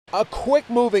A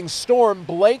quick-moving storm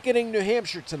blanketing New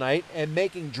Hampshire tonight and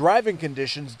making driving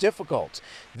conditions difficult.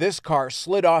 This car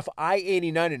slid off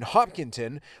I-89 in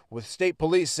Hopkinton, with state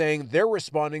police saying they're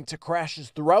responding to crashes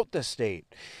throughout the state.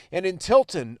 And in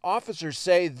Tilton, officers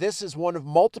say this is one of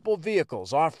multiple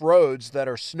vehicles off roads that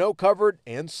are snow-covered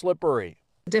and slippery.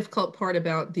 The difficult part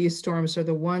about these storms are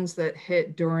the ones that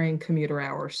hit during commuter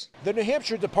hours. The New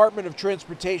Hampshire Department of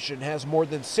Transportation has more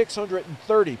than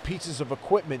 630 pieces of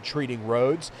equipment treating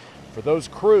roads. For those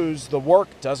crews, the work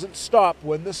doesn't stop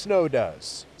when the snow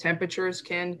does. Temperatures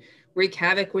can wreak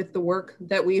havoc with the work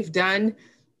that we've done.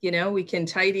 You know, we can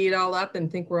tidy it all up and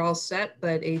think we're all set,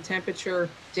 but a temperature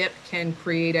dip can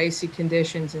create icy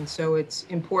conditions, and so it's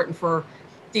important for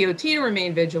DOT to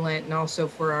remain vigilant and also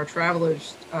for our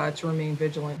travelers to remain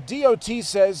vigilant. DOT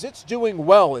says it's doing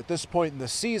well at this point in the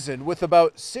season, with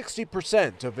about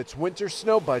 60% of its winter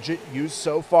snow budget used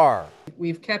so far.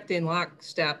 We've kept in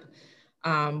lockstep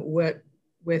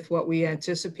with what we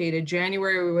anticipated.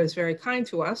 January was very kind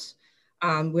to us,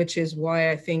 which is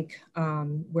why I think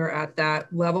we're at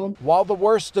that level. While the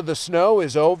worst of the snow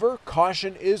is over,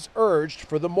 caution is urged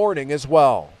for the morning as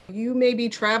well. You may be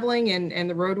traveling and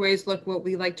the roadways look what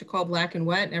we like to call black and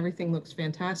wet, and everything looks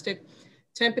fantastic.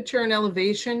 Temperature and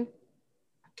elevation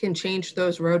can change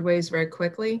those roadways very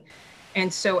quickly.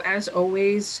 And so, as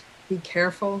always, be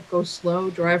careful, go slow,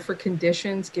 drive for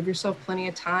conditions, give yourself plenty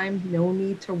of time, no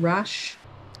need to rush.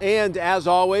 And as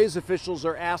always, officials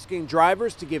are asking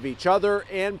drivers to give each other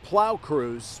and plow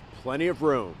crews plenty of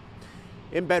room.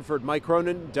 In Bedford, Mike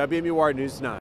Cronin, WMUR News 9.